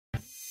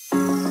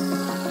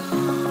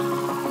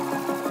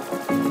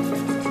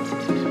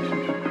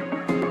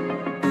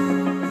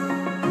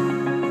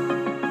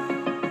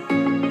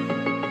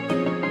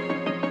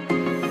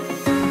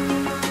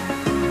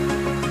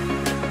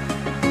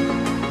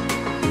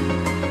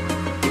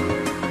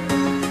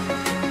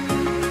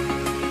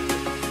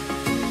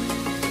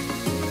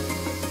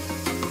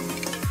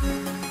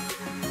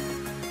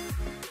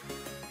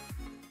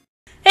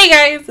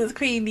guys, it's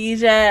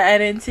Queendija,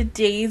 and in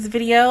today's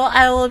video,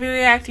 I will be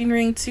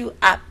reacting to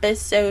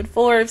episode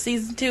 4 of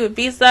season 2 of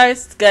Beastars.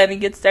 It's gonna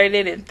get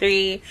started in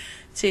 3,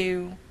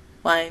 2,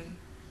 1,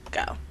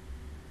 go.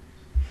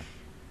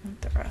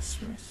 The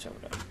rest of my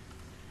soda.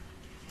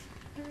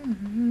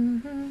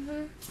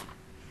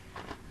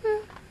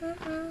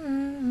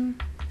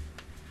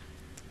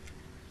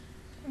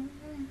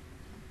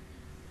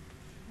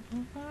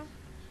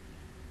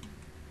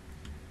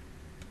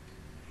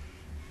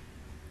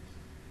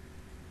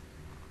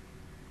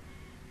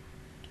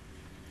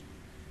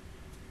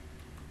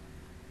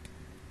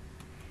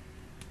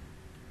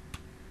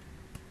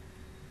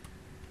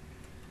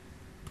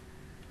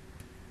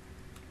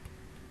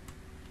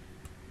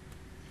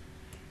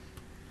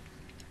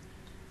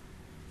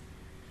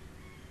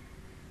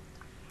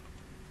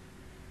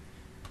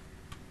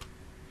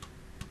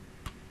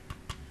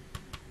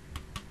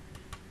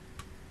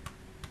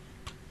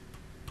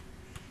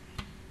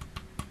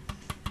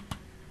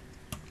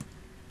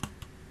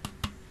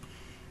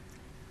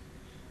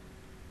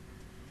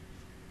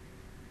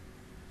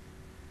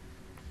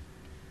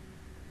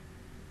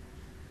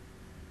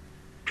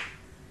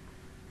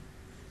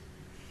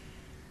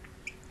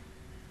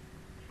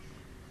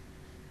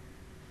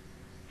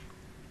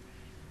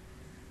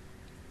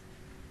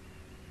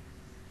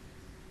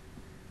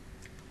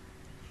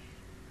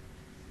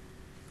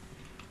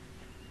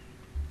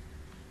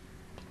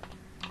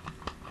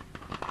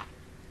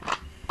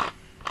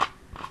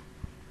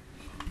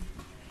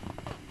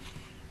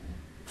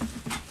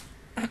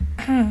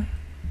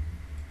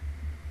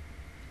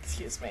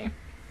 Excuse me.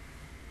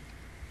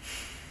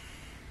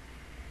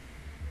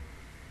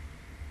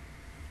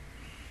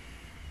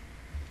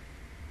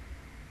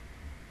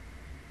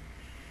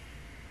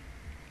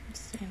 I'm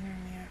standing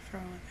in the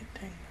afro with it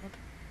tangled.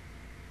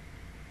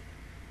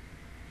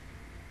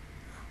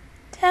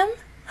 Tim?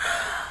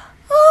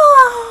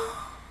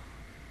 Oh!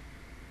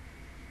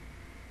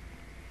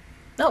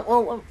 No,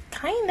 well,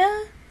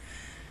 kinda.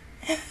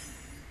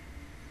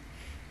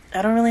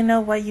 I don't really know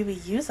what you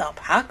would use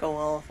alpaca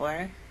wool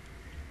for.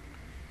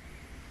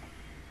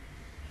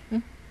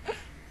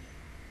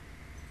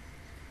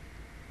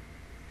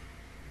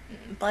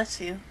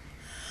 Bless you.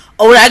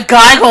 Oh, that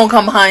guy gonna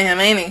come behind him,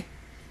 ain't he?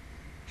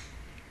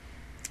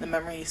 The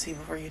memory you see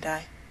before you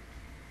die.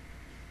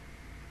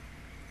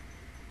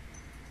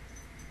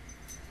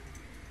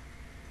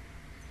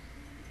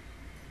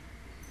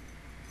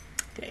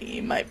 Yeah,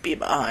 he might be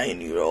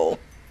behind you, though.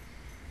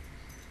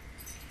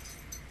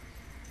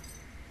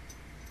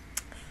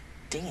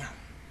 Damn.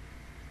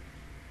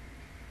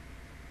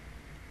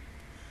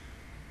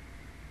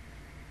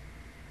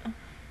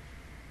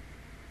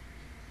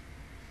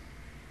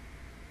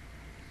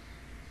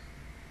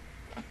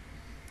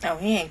 Oh,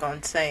 he ain't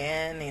gonna say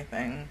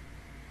anything.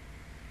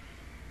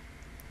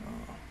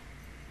 Oh.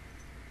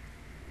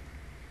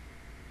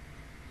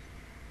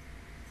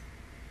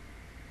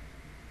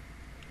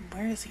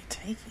 Where is he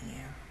taking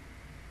you?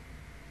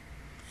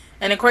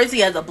 And of course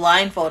he has a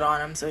blindfold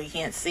on him so he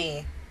can't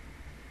see.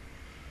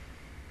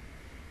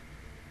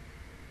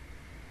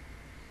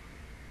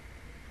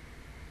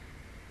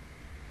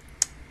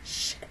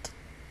 Shit.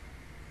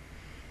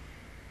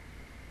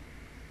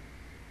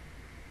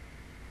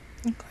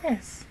 Of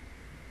course.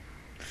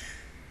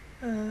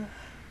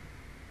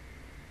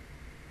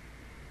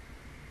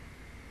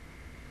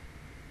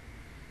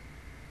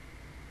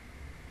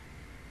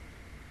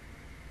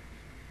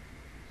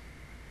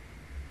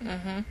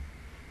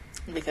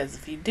 Because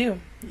if you do,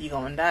 you're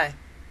gonna die.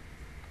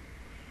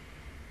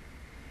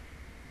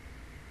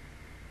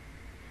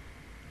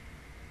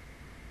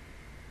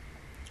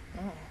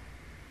 Oh.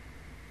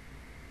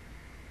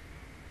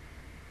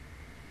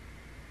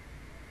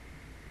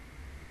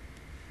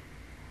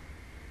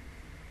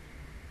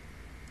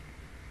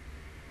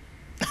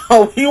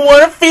 Oh, you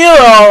want to feel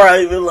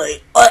alright, but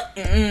like,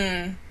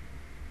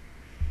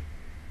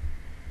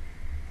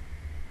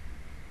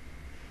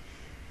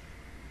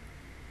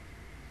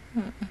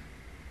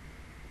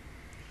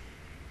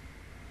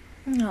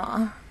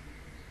 Aw.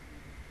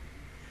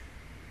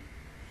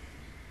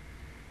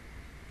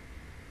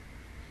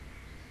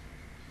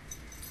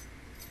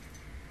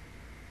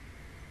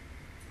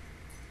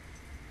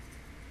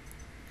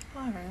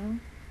 Alright.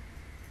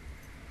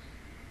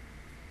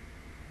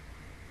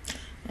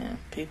 Yeah,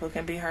 people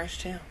can be harsh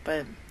too,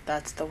 but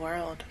that's the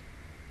world.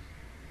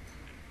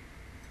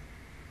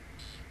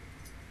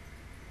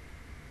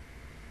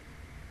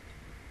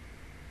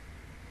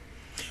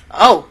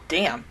 Oh,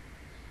 damn.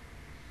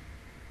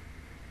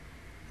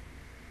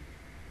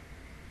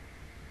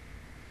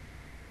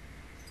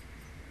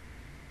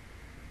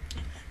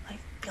 Like,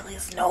 feel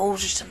his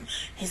nose, or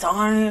his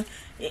arm.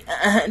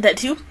 That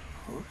too.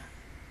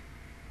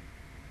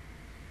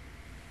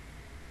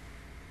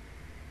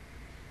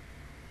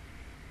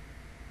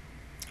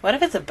 What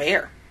if it's a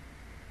bear?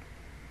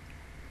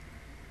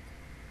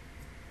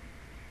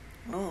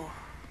 Oh.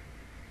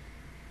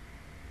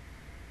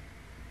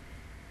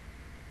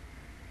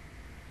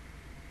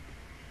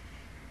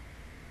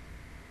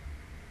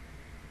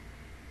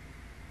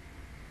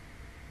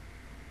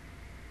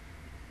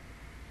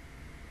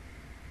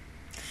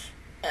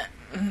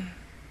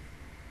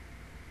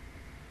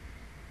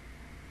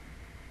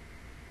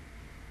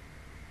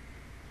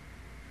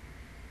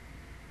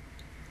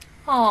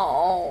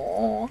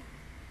 Oh,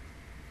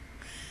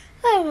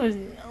 I was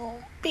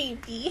no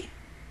baby.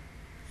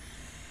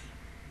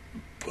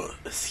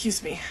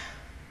 Excuse me.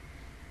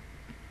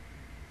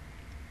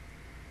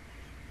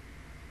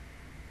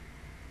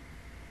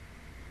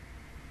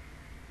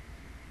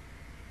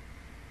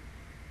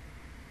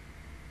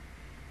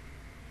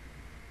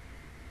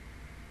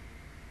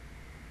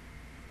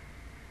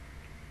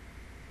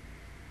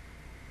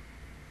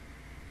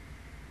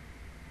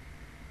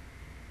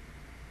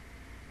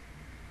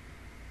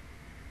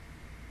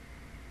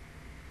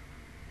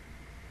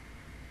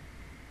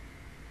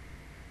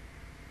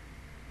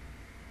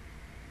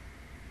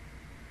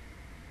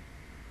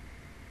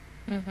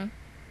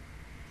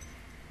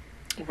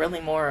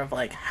 Really more of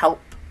like,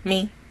 help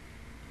me.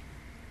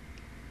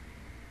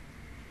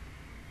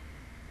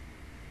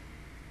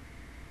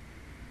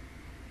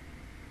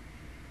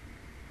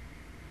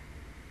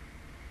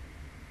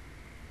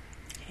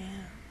 Yeah.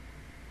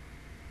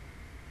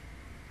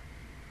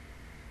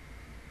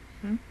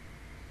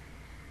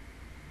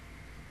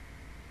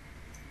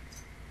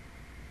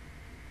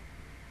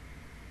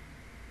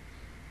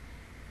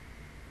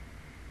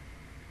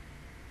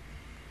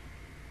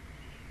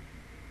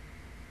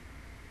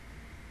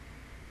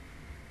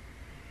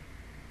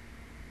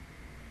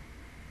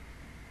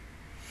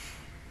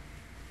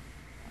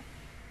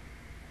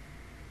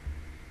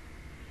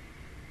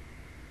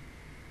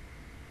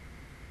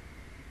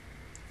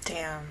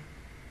 Damn.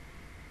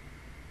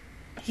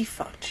 He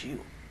fucked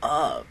you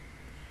up.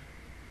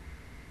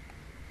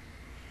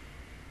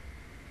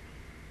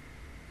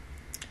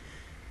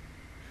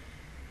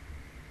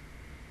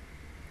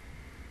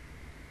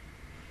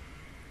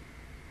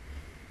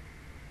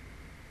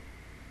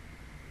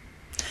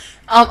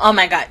 Oh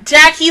my god.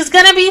 Jack, he's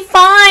gonna be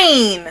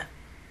fine.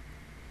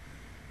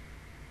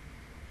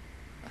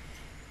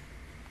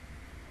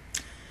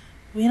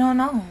 We don't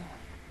know.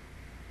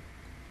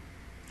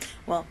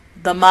 Well,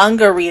 the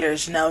manga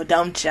readers know,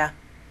 don't ya?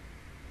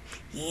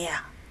 Yeah.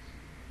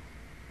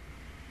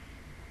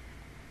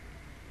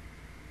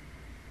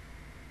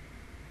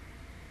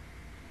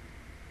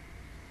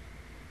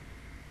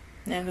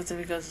 Yeah, because if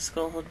he goes to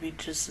school, he'll be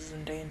just as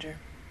in danger.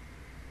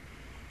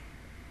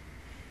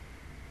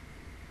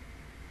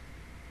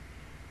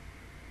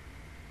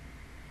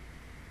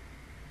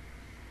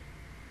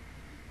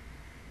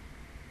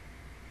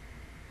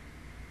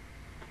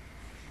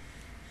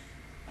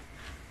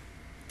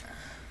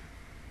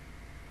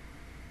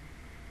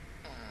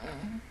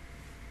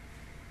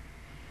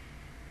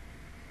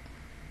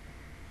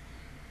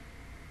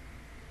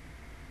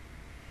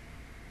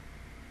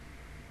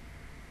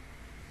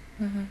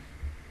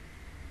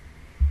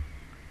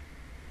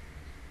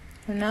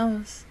 Who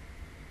knows?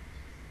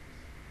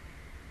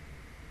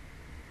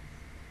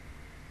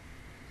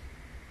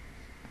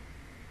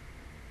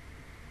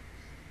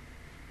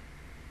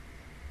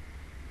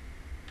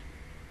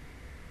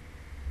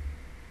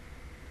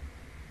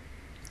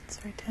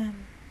 It's right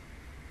 10.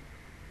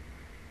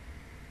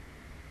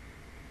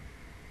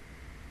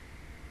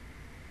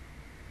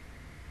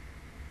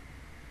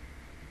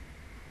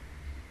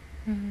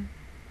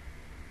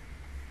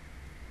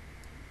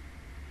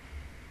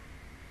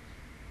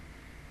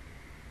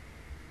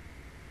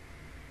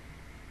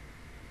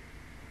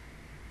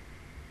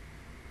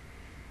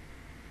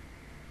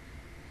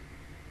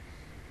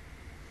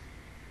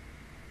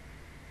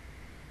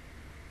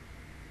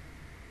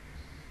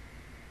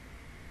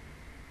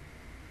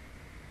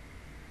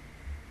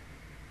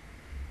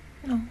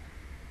 No.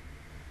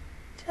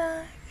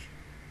 Jack.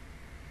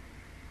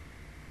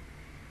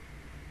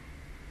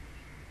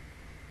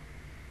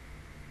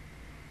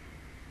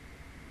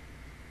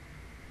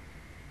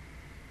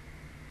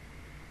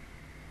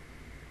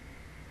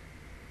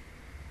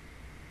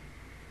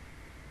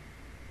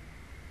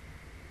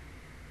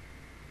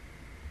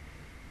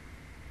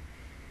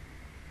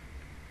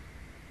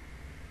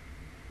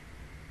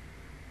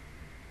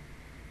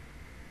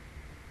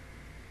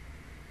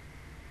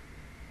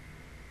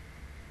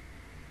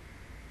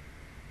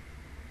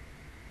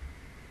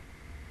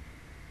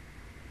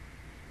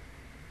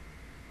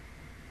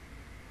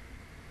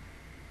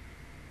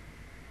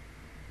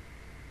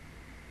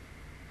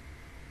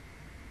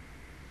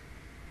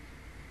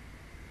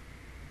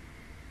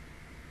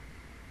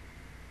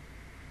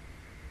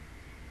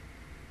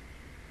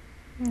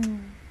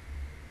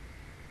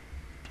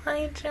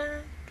 Hi,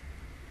 Jack.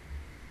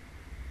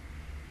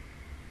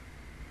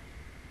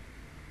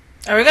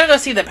 Are we gonna go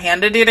see the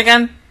panda dude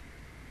again?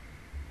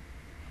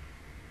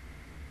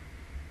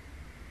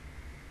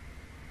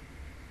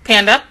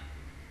 Panda?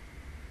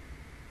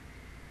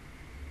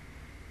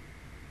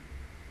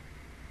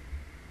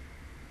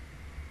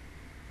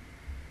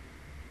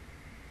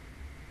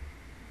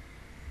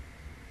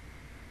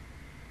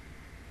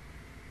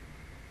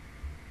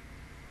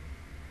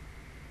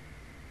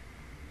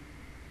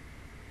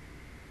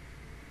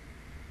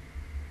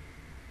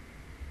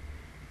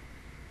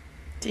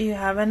 Do you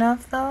have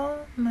enough,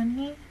 though?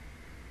 Money?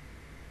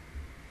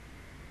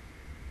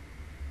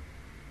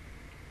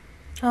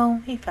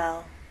 Oh, he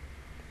fell.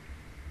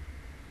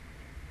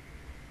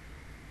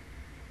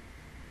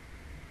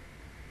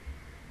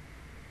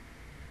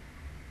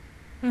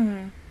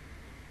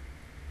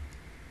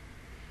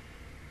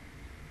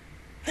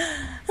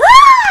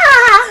 Ah!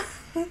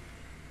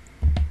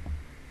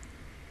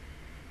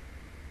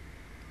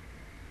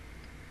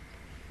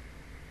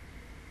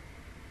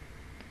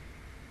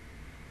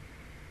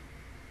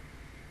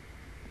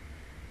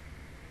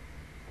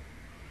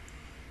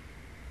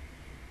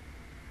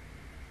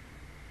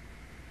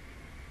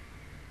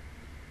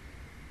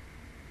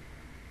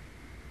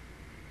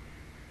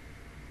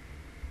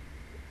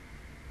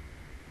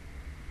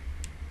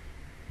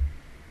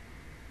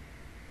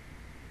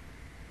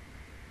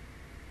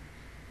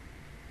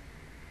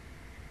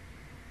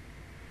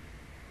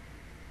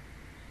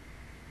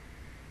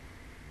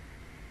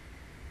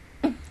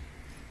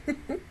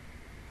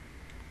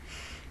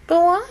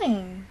 But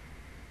why?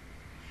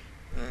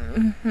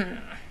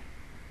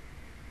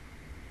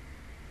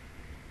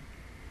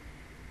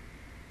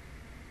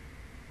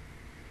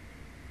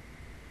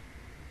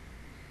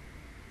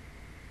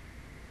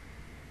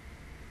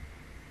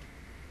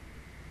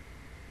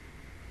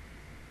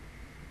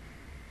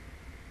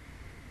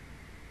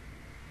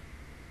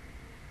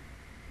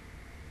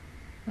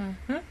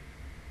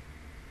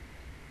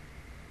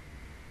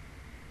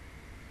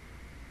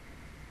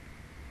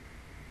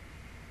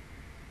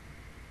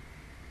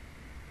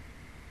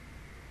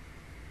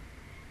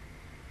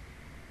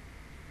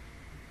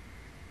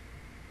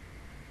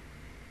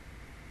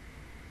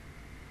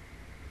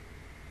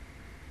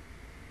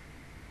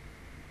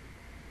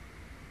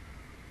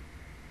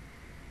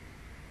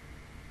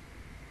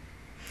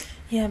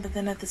 Yeah, but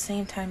then at the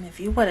same time, if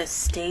you would have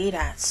stayed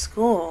at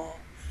school,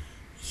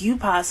 you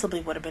possibly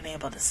would have been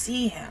able to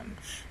see him.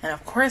 And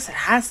of course it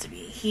has to be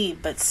he,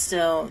 but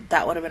still,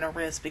 that would have been a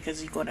risk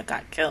because you would have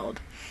got killed.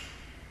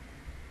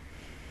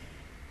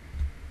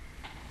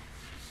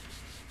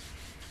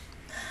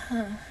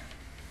 Huh.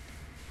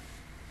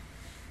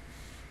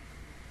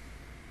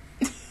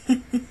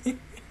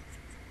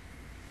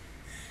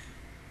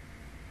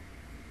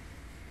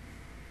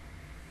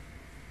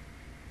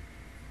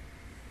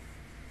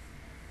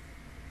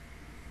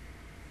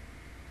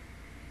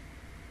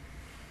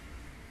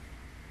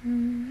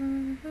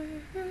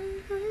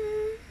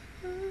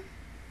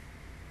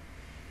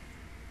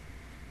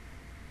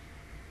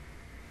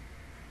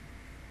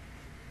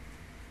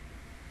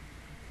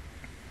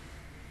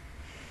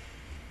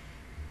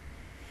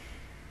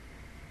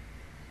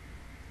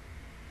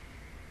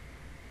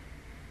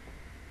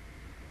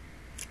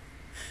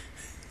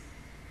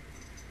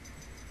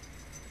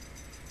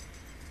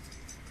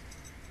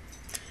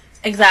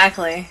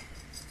 Exactly.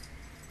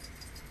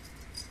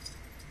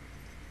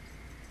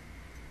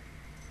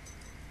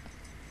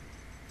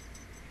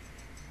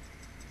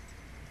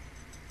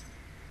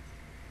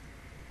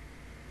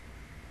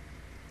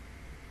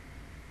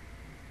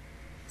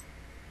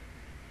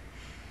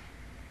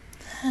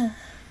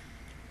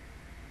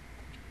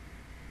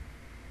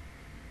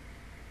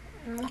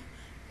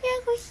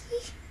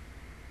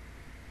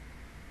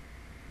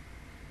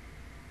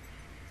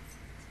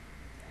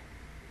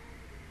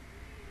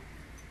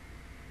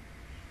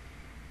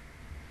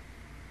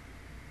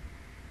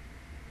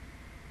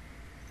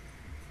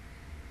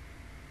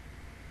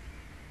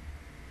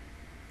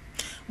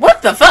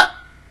 What the fuck?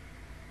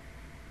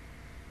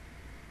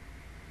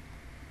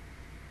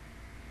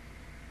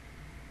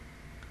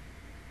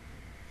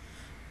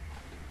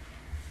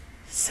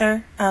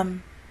 Sir,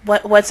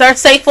 what's our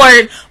safe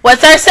word?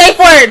 What's our safe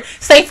word?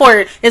 Safe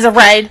word is a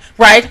ride.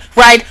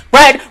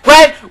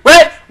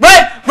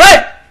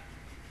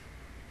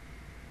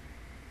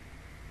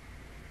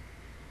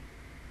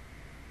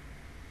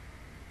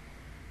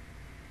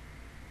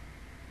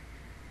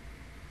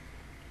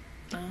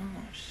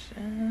 Oh,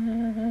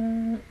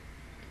 shit.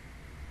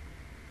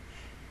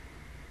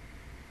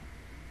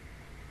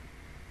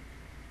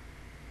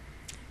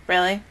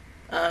 Really?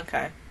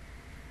 Okay.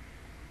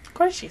 Of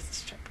course she's a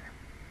stripper.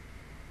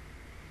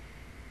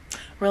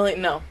 Really?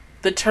 No.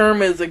 The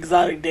term is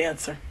exotic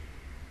dancer.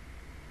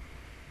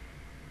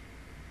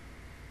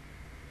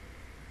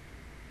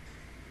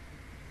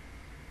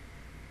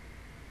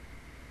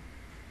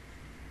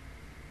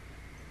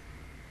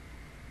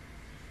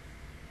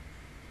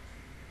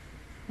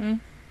 Hmm?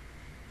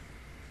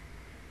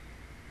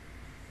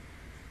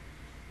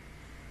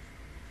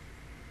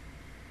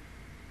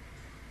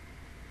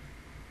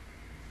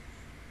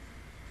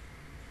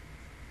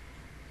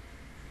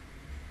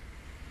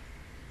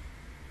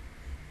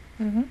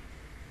 Mm-hmm.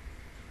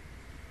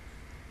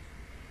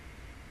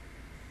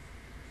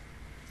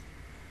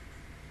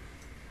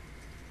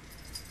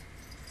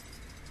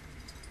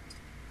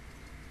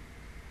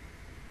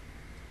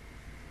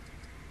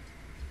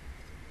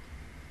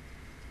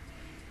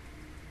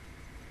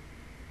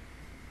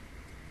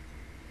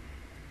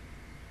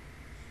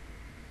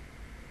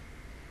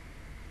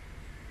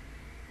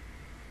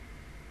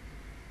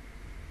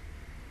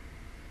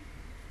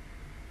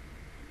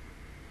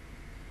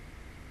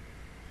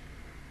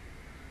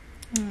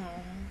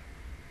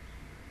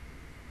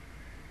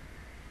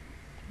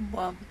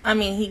 Well, I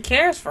mean, he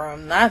cares for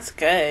him. That's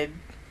good.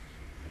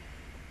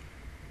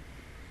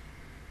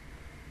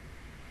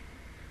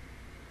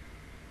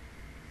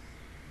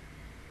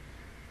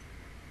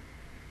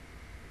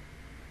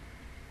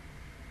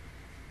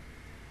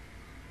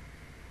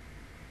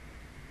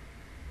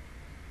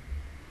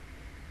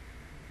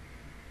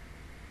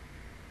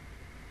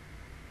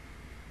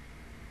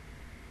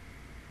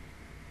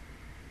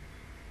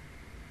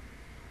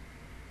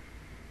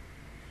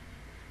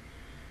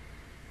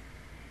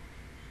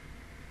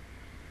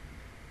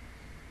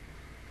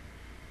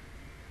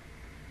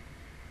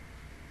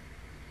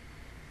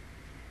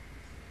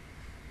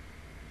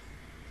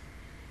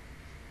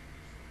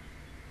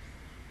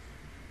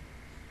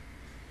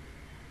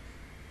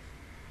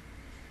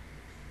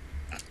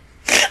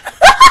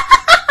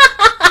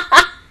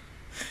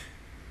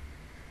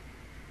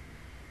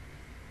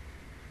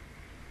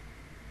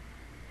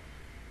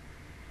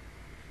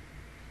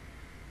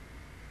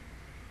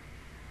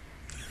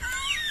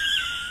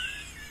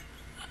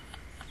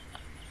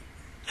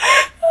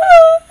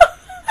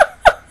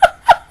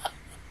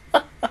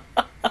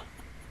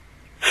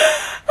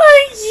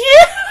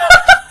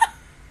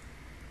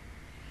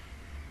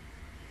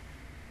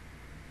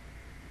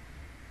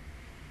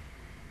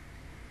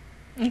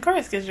 Of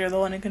course, because you're the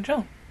one in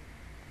control.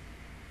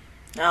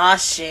 Aw,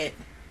 shit.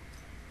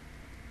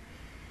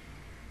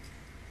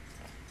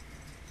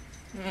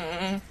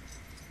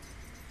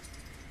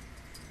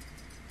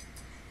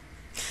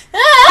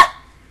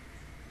 Ah!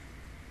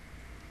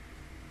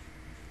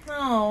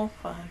 Oh,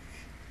 fuck.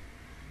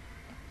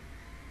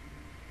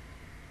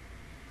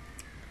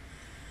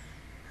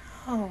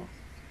 Oh.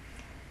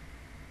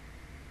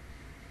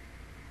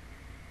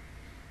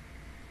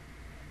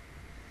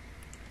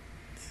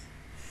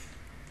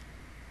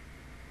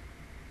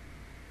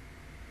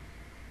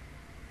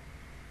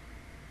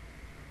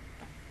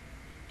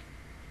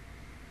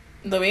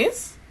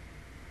 Louise?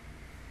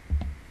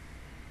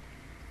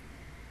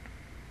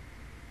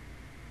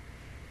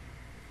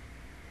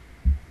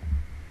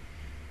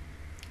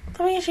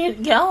 Louise,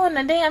 you on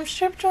the damn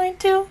strip joint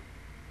too?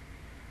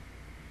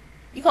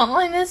 You gonna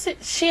own this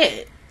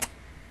shit?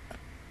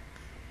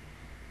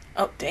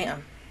 Oh,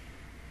 damn.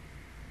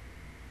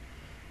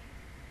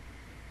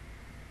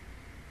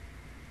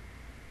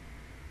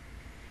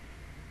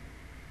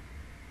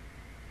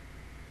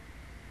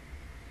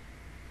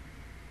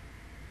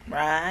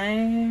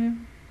 Right.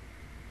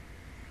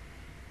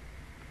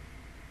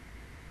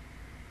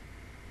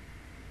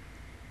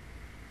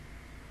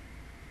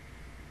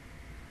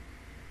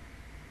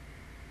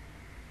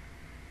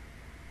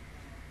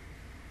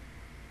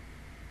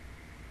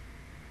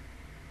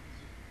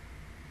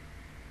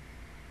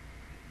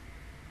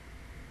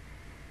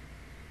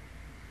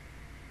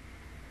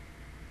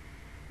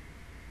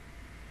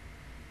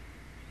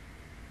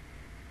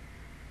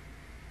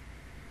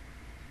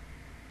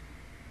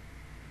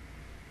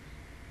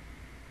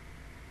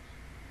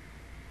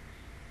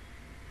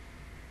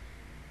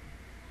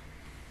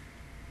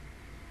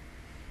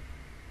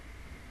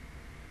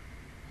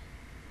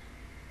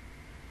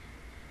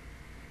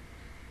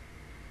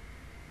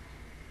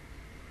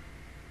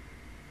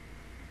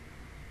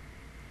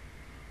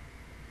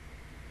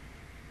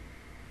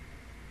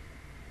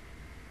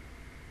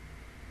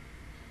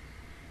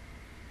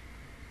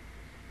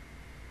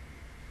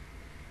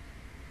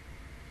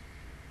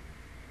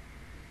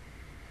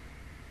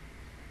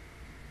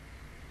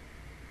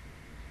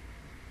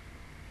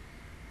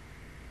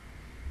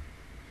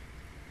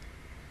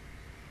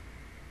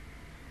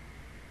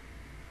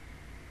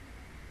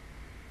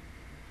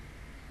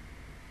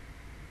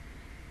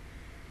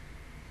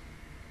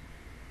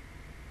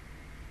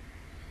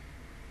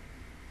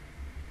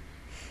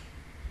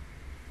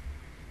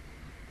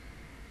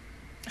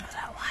 Oh,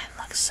 that wine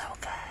looks so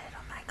good.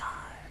 Oh my god.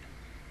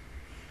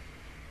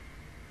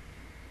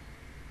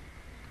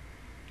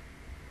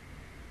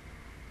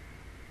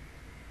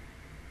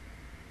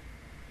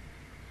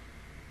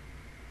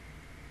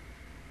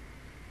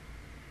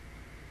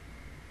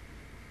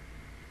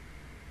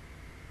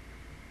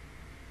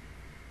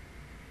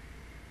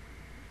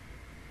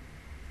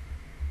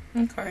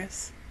 Of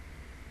course.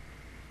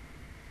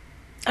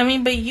 I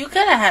mean, but you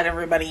could have had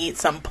everybody eat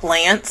some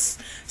plants,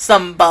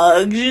 some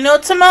bugs, you know,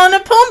 Timon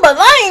and Pumbaa,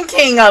 Lion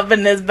King up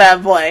in this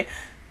bad boy.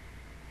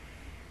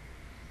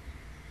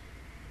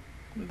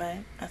 But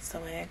that's the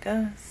way it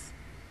goes.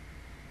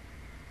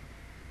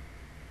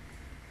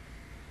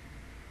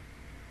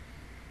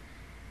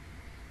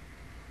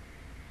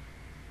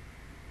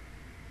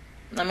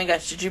 Let me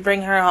guess, did you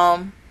bring her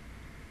home?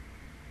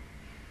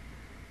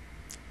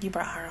 You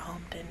brought her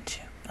home, didn't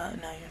you? Oh,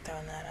 no, you're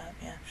throwing that up,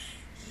 yeah.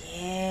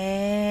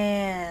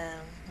 Yeah.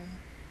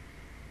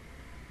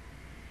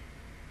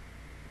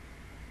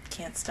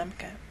 Can't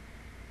stomach it.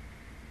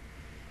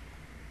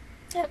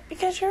 Yeah,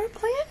 because you're a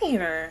plant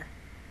eater.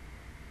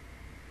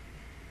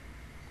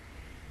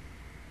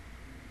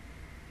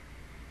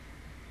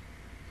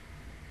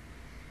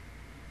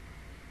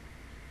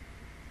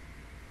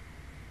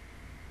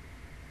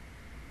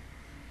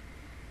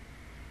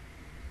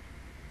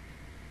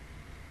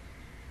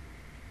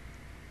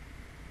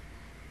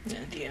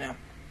 And, you know,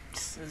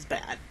 this is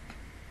bad.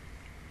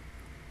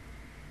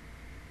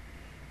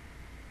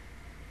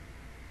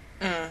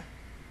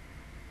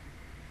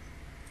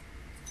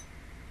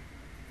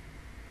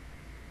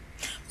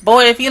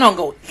 Boy, if you don't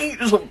go eat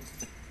some.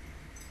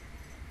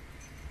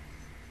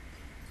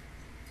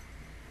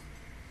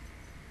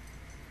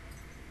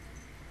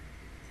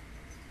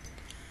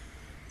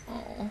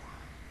 Oh.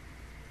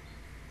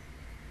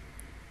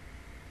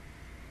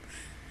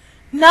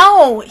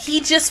 No, he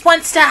just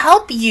wants to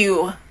help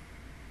you.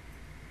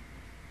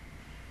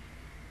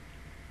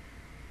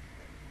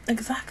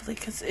 Exactly,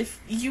 because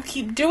if you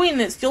keep doing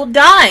this, you'll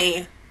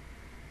die.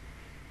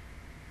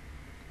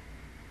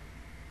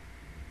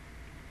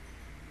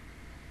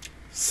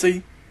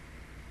 See?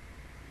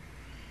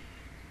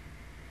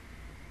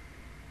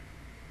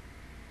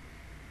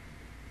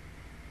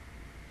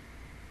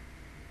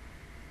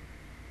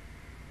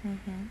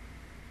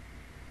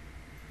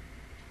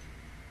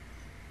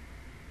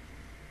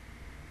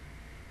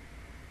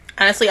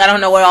 Honestly, I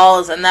don't know what all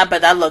is in that,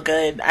 but that look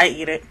good. I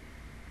eat it.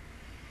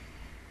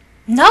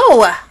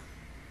 No!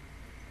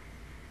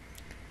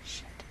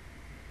 Shit.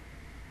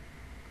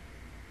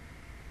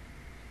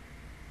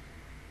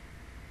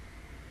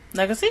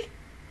 Legacy?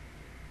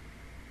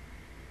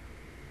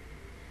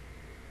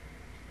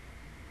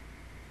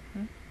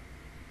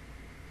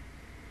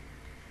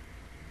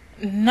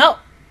 No.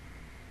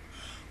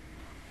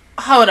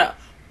 Hold up.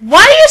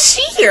 Why is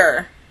she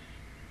here?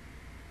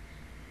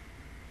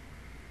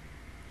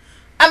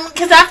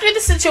 Because after the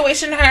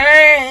situation,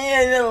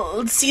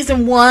 her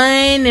season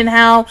 1, and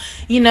how,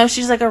 you know,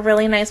 she's like a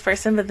really nice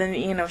person, but then,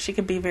 you know, she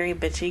could be very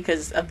bitchy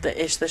because of the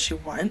ish that she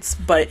wants.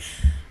 But,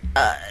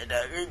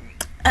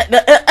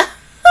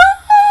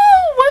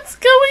 what's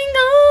going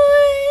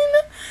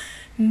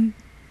on?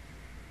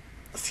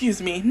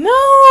 Excuse me. No.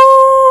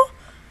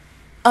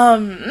 No.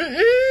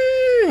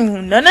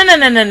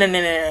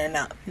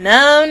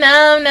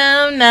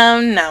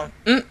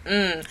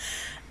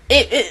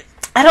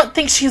 I don't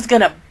think she's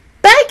gonna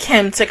beg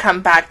him to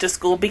come back to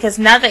school, because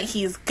now that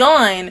he's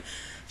gone,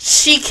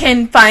 she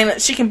can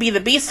be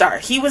the Beastar.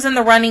 He was in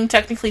the running.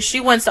 Technically, she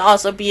wants to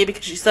also be it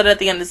because she said it at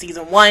the end of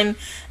season 1,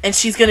 and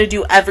she's gonna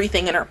do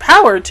everything in her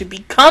power to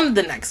become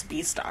the next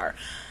Beastar.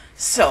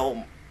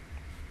 So,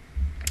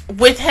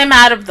 with him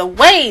out of the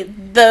way,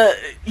 the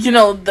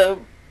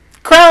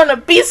crown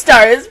of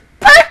Beastar is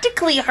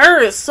practically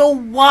hers. So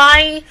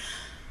why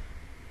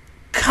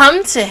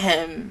come to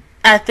him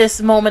at this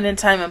moment in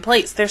time and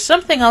place? There's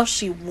something else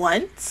she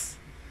wants.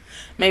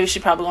 Maybe she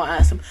probably gonna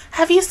ask him,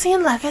 have you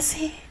seen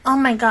Legacy? Oh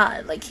my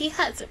god, like, he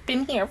hasn't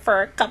been here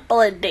for a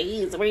couple of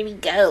days. Where'd he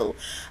go?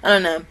 I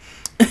don't know.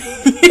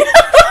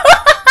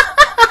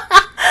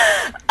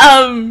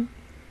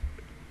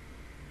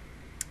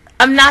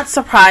 I'm not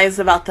surprised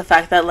about the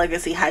fact that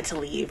Legacy had to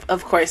leave.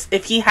 Of course,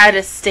 if he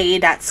had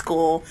stayed at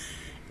school,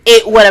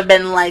 it would have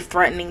been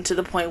life-threatening to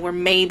the point where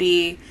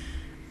maybe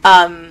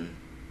our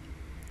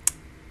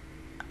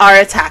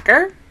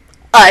attacker,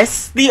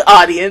 us, the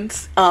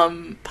audience,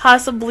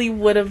 possibly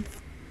would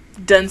have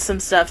done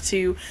some stuff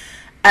to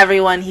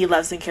everyone he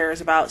loves and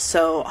cares about.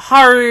 So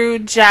Haru,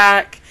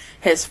 Jack,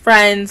 his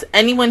friends,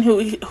 anyone who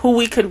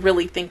we could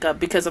really think of,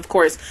 because of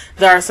course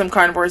there are some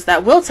carnivores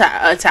that will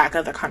attack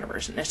other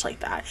carnivores and ish like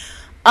that.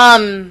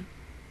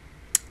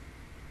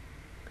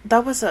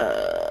 That was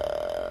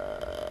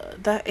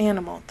that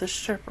animal, the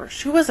stripper.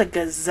 She was a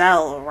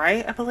gazelle,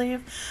 right? I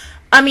believe.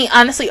 I mean,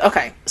 honestly,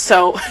 okay,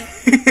 so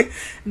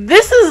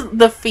this is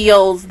the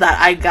feels that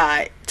I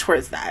got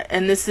towards that.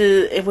 And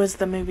it was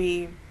the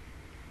movie,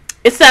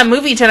 it's that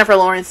movie Jennifer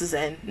Lawrence is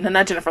in. No,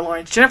 not Jennifer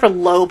Lawrence, Jennifer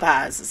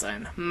Lopez is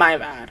in. My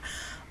bad.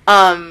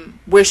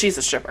 Where she's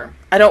a stripper.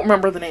 I don't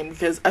remember the name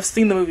because I've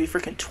seen the movie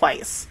freaking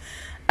twice.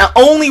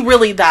 Only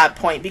really that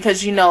point,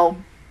 because, you know,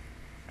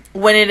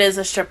 when it is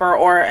a stripper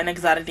or an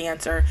exotic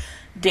dancer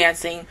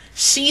dancing,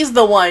 she's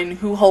the one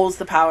who holds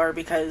the power,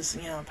 because,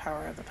 you know,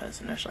 power of the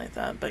puss and like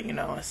that. But, you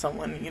know, as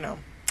someone, you know,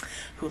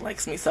 who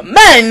likes me some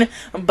men,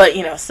 but,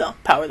 you know, still,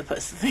 power of the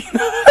puss, you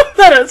know,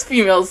 that us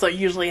females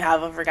usually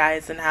have over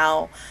guys, and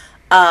how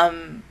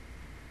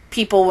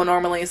people will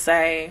normally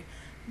say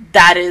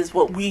that is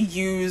what we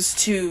use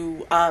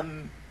to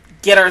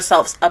get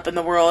ourselves up in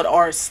the world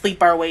or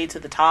sleep our way to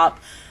the top.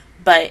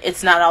 But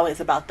it's not always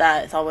about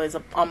that. It's always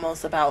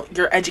almost about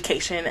your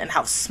education and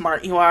how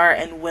smart you are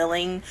and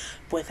willing,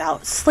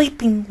 without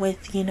sleeping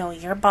with, you know,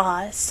 your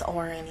boss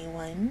or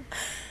anyone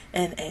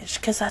and ish.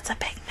 Because that's a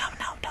big no,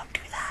 don't do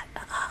that.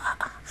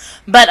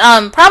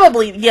 But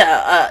probably,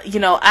 yeah, you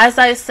know, as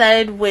I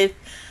said with,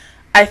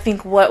 I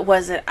think, what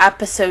was it,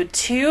 episode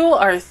 2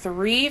 or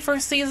 3 for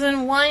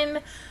season 1,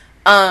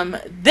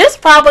 this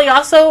probably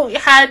also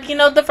had, you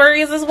know, the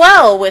furries as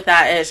well with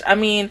that ish. I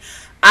mean,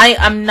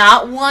 I'm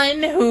not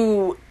one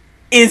who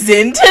is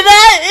into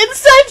that and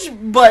such,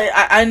 but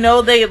I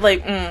know they,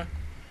 like,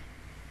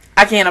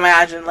 I can't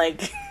imagine,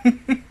 like,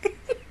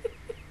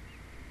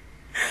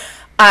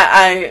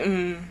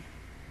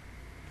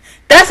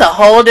 that's a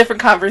whole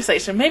different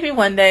conversation. Maybe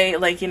one day,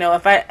 like, you know,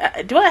 if I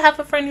have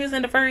a friend who's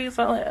into furries?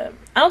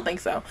 I don't think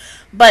so.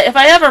 But if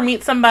I ever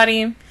meet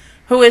somebody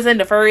who is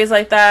into furries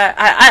like that,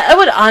 I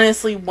would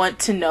honestly want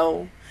to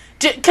know,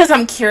 because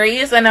I'm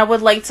curious, and I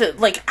would like to,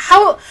 like,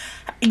 what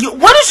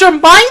is your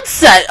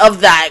mindset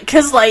of that?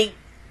 Because, like,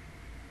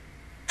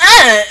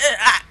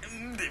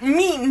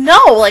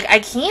 no, like, I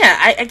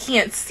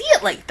can't see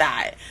it like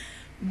that.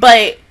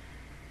 But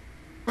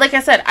like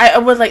I said, I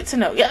would like to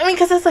know. Yeah, I mean,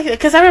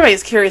 because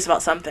everybody's curious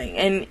about something,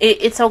 and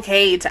it's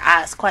okay to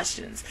ask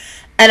questions.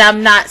 And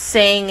I'm not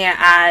saying it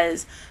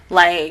as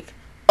like,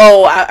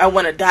 oh, I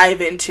want to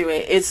dive into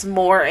it. It's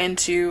more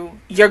into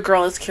your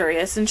girl is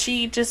curious, and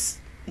she just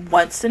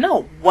wants to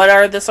know what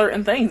are the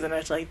certain things, and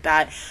it's like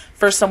that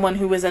for someone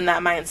who is in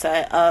that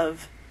mindset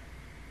of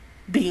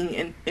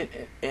being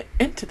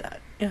into that.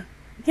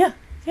 Yeah.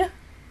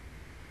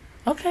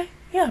 Okay,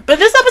 yeah. But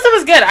this episode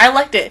was good. I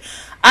liked it.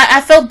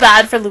 I feel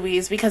bad for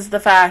Louise because the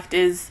fact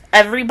is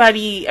every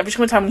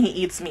single time when he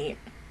eats meat,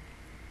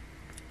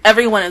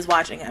 everyone is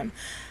watching him.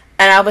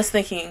 And I was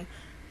thinking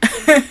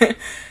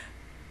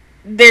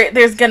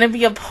there's going to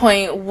be a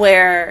point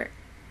where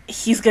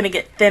he's going to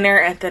get thinner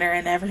and thinner,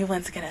 and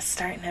everyone's going to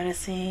start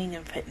noticing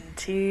and putting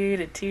 2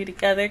 to 2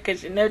 together,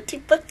 because you know 2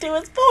 plus 2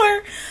 is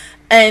 4.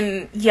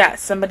 And yeah,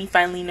 somebody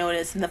finally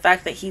noticed, and the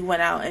fact that he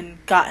went out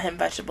and got him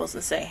vegetables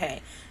and say,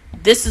 hey,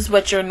 this is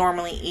what you're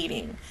normally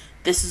eating.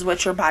 This is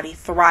what your body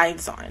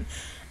thrives on.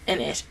 And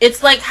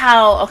it's like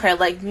how, okay,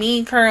 like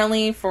me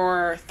currently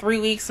for 3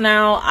 weeks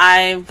now,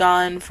 I've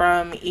gone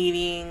from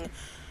eating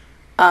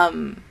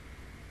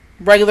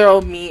regular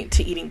old meat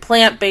to eating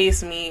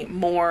plant-based meat,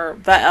 more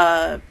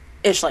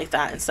ish like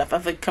that and stuff.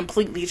 I've like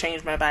completely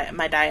changed my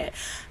diet,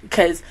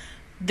 because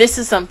this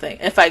is something,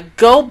 if I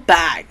go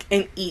back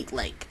and eat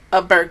like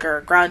a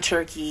burger, ground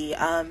turkey,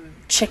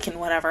 chicken,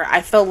 whatever,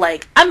 I feel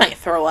like I might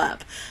throw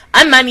up.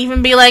 I might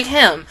even be like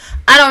him.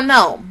 I don't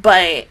know,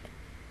 but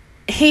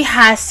he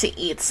has to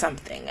eat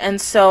something.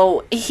 And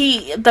so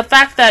the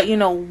fact that, you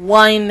know,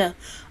 one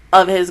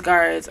of his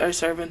guards or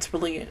servants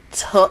really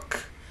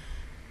took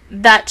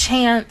that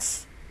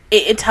chance,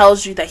 it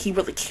tells you that he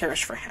really cares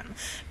for him.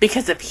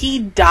 Because if he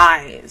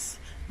dies,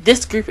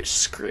 this group is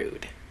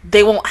screwed.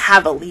 They won't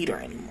have a leader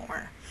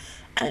anymore.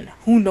 And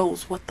who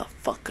knows what the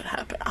fuck could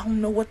happen. I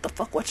don't know what the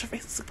fuck What's Your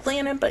Face is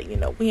planning, but, you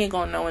know, we ain't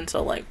gonna know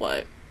until, like,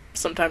 what?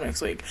 Sometime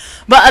next week.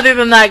 But other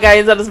than that,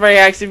 guys, that is my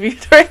reaction view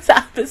towards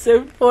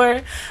episode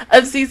 4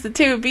 of season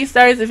 2 of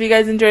Beastars. If you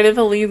guys enjoyed it,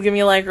 please give me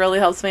a like. It really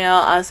helps me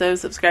out. Also,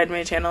 subscribe to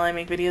my channel. I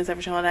make videos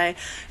every single day.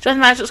 Join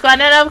the Master Squad.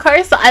 And of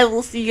course, I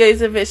will see you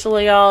guys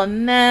officially all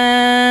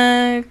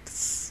next.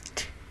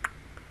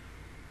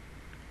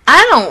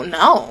 I don't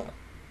know.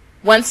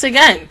 Once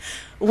again,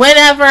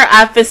 whenever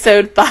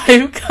episode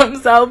 5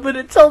 comes out. But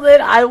until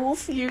then, I will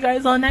see you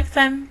guys all next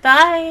time.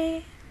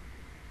 Bye.